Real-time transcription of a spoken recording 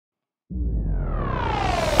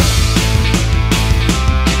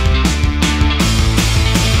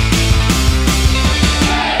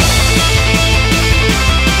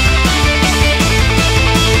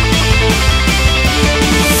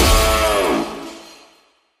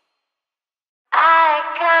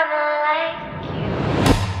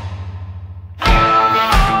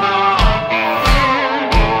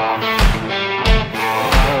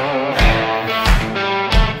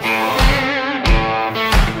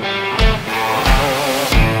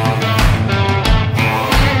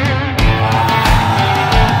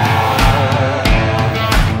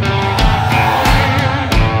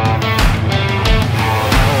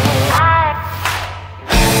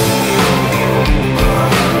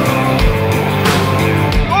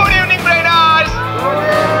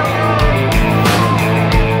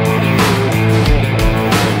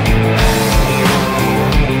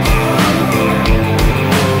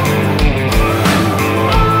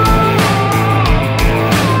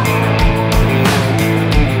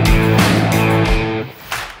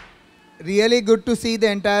really good to see the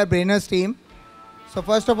entire Brainers team. So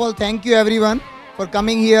first of all, thank you everyone for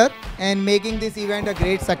coming here and making this event a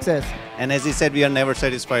great success. And as he said, we are never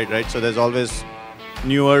satisfied, right? So there's always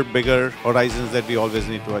newer, bigger horizons that we always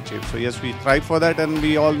need to achieve. So yes, we strive for that, and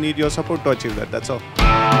we all need your support to achieve that. That's all.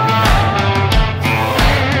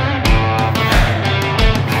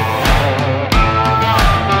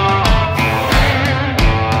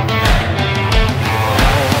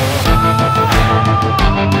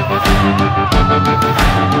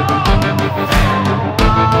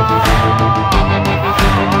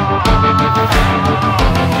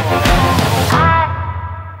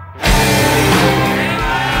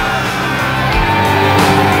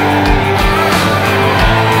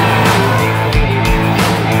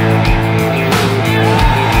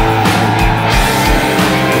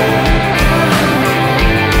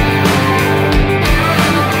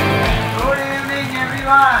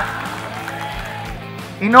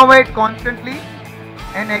 Innovate constantly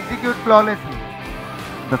and execute flawlessly.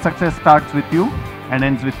 The success starts with you and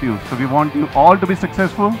ends with you. So we want you all to be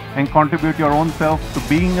successful and contribute your own self to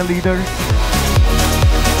being a leader.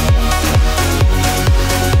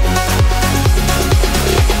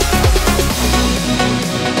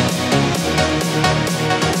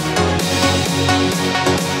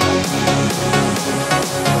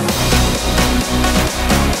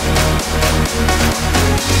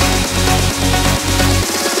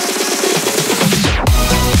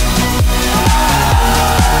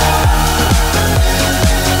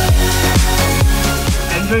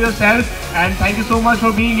 Enjoy yourself, and thank you so much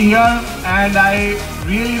for being here, and I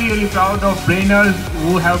really proud of Brainers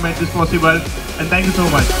who have made this possible, and thank you so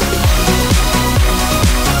much.